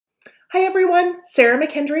Hi everyone, Sarah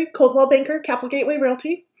McHenry, Coldwell Banker, Capital Gateway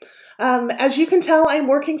Realty. As you can tell, I'm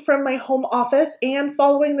working from my home office and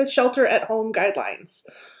following the shelter at home guidelines.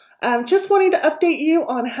 Just wanting to update you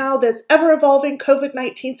on how this ever-evolving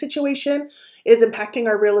COVID-19 situation is impacting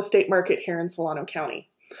our real estate market here in Solano County.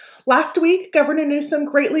 Last week, Governor Newsom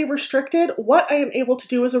greatly restricted what I am able to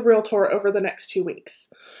do as a realtor over the next 2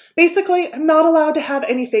 weeks. Basically, I'm not allowed to have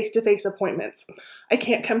any face-to-face appointments. I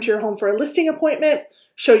can't come to your home for a listing appointment,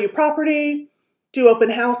 show you property, do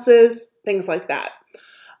open houses, things like that.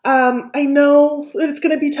 I know that it's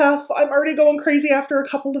going to be tough. I'm already going crazy after a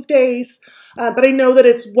couple of days, but I know that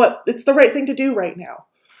it's the right thing to do right now.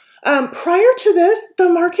 Prior to this, the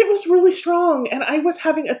market was really strong and I was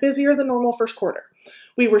having a busier than normal first quarter.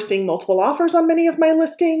 We were seeing multiple offers on many of my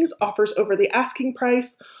listings, offers over the asking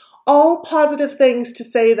price, all positive things to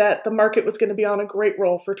say that the market was going to be on a great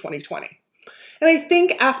roll for 2020. And I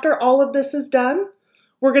think after all of this is done,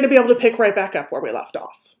 we're going to be able to pick right back up where we left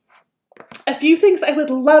off. A few things I would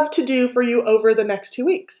love to do for you over the next 2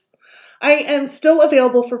 weeks. I am still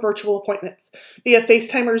available for virtual appointments via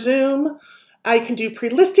FaceTime or Zoom. I can do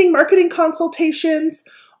pre-listing marketing consultations.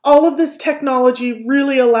 All of this technology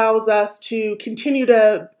really allows us to continue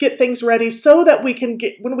to get things ready so that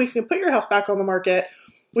when we can put your house back on the market,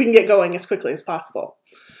 we can get going as quickly as possible.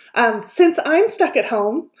 Since I'm stuck at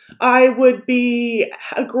home, I would be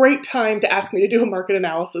a great time to ask me to do a market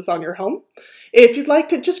analysis on your home. If you'd like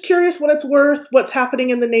to, just curious what it's worth, what's happening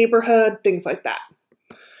in the neighborhood, things like that.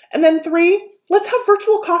 And then 3, let's have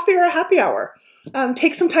virtual coffee or a happy hour.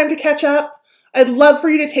 Take some time to catch up. I'd love for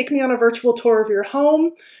you to take me on a virtual tour of your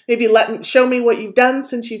home, maybe show me what you've done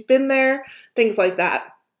since you've been there, things like that.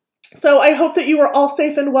 So I hope that you are all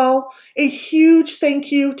safe and well. A huge thank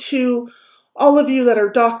you to all of you that are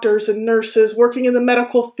doctors and nurses working in the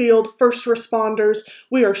medical field, first responders.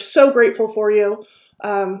 We are so grateful for you.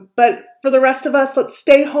 But for the rest of us, let's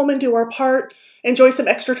stay home and do our part, enjoy some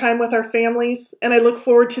extra time with our families, and I look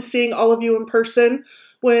forward to seeing all of you in person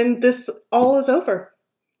when this all is over.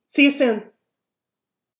 See you soon.